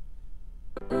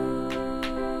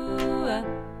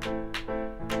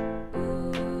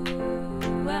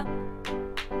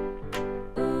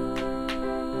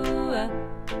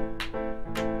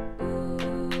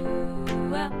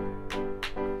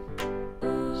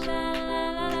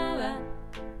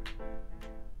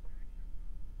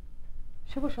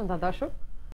 শুভ সন্ধ্যা দর্শক।